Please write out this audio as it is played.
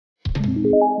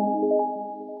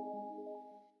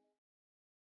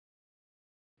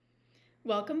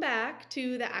Welcome back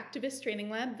to the Activist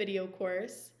Training Lab video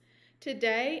course.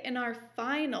 Today, in our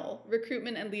final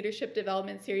Recruitment and Leadership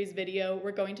Development Series video,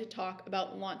 we're going to talk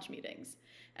about launch meetings.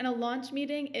 And a launch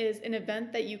meeting is an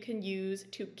event that you can use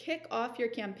to kick off your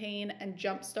campaign and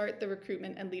jumpstart the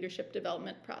recruitment and leadership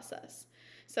development process.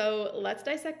 So let's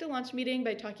dissect a launch meeting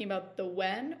by talking about the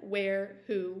when, where,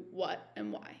 who, what,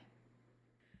 and why.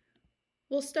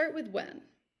 We'll start with when.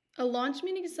 A launch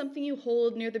meeting is something you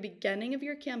hold near the beginning of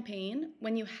your campaign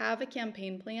when you have a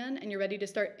campaign plan and you're ready to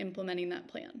start implementing that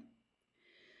plan.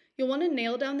 You'll want to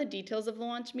nail down the details of the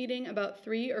launch meeting about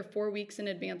 3 or 4 weeks in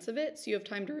advance of it so you have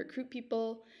time to recruit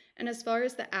people. And as far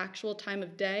as the actual time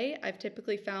of day, I've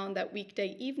typically found that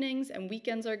weekday evenings and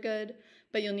weekends are good,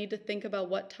 but you'll need to think about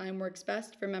what time works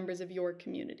best for members of your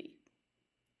community.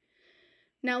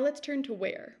 Now let's turn to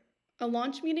where. A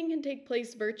launch meeting can take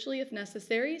place virtually if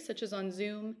necessary, such as on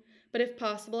Zoom, but if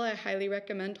possible, I highly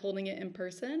recommend holding it in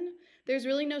person. There's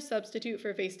really no substitute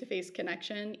for face-to-face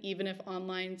connection, even if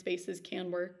online spaces can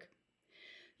work.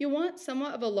 You'll want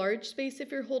somewhat of a large space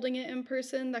if you're holding it in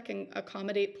person that can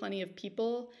accommodate plenty of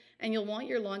people, and you'll want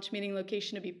your launch meeting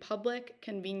location to be public,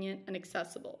 convenient, and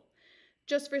accessible.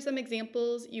 Just for some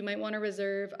examples, you might want to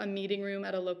reserve a meeting room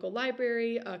at a local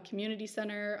library, a community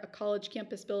center, a college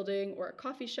campus building, or a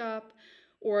coffee shop,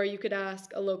 or you could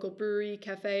ask a local brewery,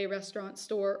 cafe, restaurant,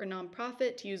 store, or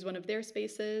nonprofit to use one of their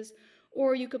spaces,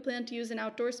 or you could plan to use an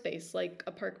outdoor space like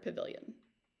a park pavilion.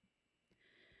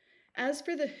 As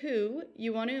for the who,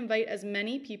 you want to invite as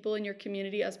many people in your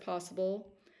community as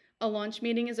possible. A launch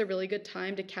meeting is a really good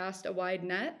time to cast a wide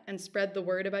net and spread the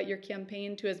word about your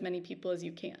campaign to as many people as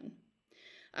you can.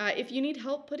 If you need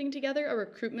help putting together a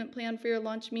recruitment plan for your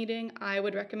launch meeting, I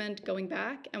would recommend going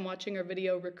back and watching our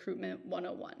video Recruitment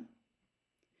 101.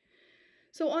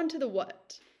 So on to the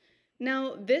what.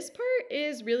 Now, this part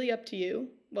is really up to you.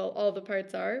 Well, all the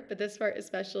parts are, but this part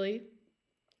especially.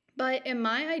 But in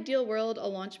my ideal world, a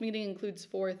launch meeting includes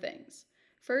 4 things.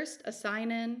 First, a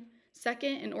sign-in.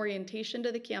 Second, an orientation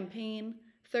to the campaign.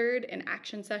 Third, an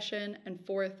action session. And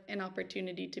fourth, an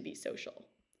opportunity to be social.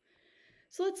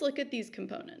 So let's look at these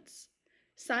components.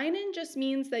 Sign-in just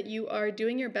means that you are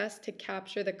doing your best to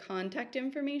capture the contact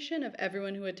information of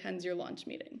everyone who attends your launch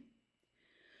meeting.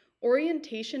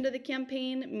 Orientation to the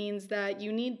campaign means that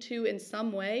you need to, in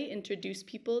some way, introduce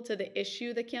people to the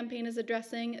issue the campaign is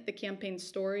addressing, the campaign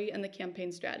story, and the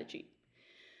campaign strategy.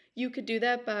 You could do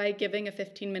that by giving a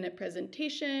 15-minute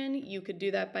presentation. You could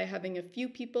do that by having a few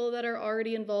people that are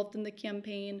already involved in the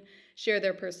campaign share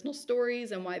their personal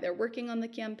stories and why they're working on the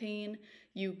campaign.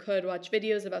 You could watch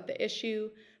videos about the issue.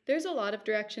 There's a lot of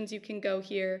directions you can go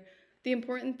here. The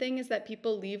important thing is that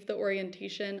people leave the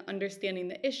orientation understanding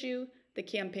the issue, the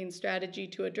campaign strategy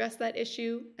to address that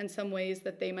issue, and some ways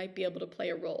that they might be able to play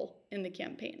a role in the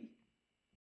campaign.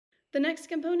 The next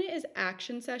component is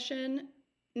action session.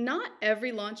 Not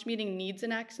every launch meeting needs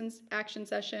an action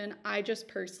session. I just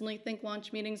personally think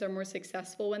launch meetings are more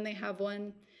successful when they have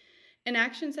one. An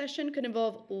action session could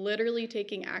involve literally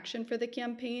taking action for the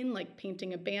campaign, like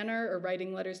painting a banner or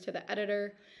writing letters to the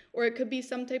editor, or it could be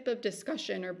some type of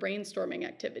discussion or brainstorming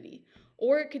activity,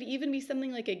 or it could even be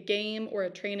something like a game or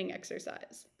a training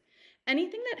exercise.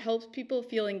 Anything that helps people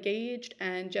feel engaged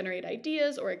and generate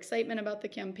ideas or excitement about the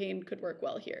campaign could work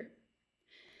well here.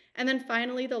 And then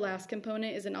finally, the last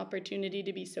component is an opportunity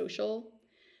to be social.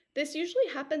 This usually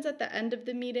happens at the end of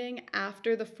the meeting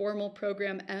after the formal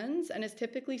program ends and is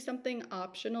typically something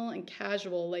optional and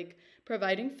casual, like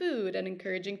providing food and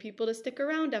encouraging people to stick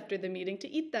around after the meeting to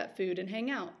eat that food and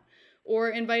hang out,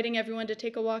 or inviting everyone to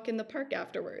take a walk in the park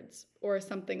afterwards, or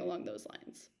something along those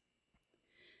lines.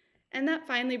 And that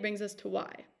finally brings us to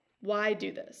why. Why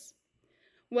do this?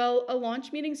 Well, a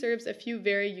launch meeting serves a few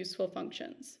very useful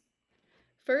functions.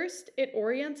 First, it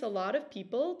orients a lot of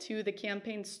people to the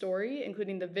campaign story,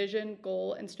 including the vision,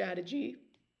 goal, and strategy.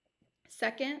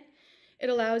 Second, it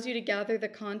allows you to gather the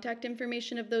contact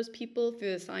information of those people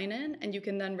through the sign-in, and you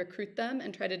can then recruit them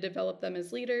and try to develop them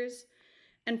as leaders.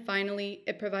 And finally,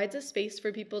 it provides a space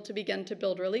for people to begin to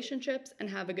build relationships and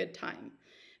have a good time,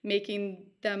 making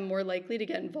them more likely to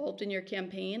get involved in your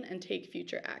campaign and take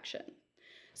future action.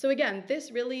 So again,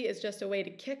 this really is just a way to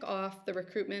kick off the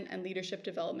recruitment and leadership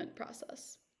development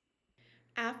process.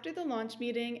 After the launch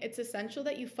meeting, it's essential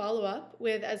that you follow up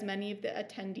with as many of the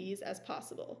attendees as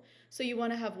possible. So you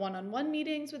want to have one-on-one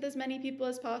meetings with as many people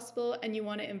as possible, and you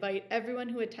want to invite everyone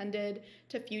who attended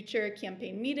to future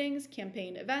campaign meetings,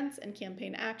 campaign events, and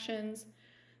campaign actions.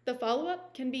 The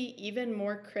follow-up can be even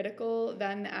more critical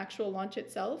than the actual launch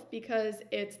itself because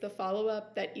it's the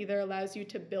follow-up that either allows you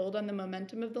to build on the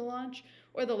momentum of the launch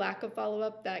or the lack of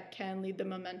follow-up that can lead the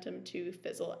momentum to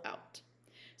fizzle out.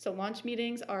 So launch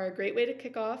meetings are a great way to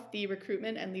kick off the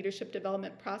recruitment and leadership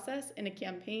development process in a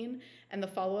campaign, and the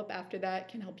follow-up after that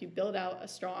can help you build out a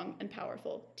strong and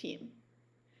powerful team.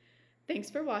 Thanks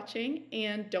for watching,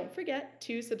 and don't forget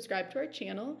to subscribe to our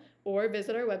channel or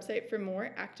visit our website for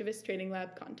more Activist Training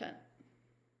Lab content.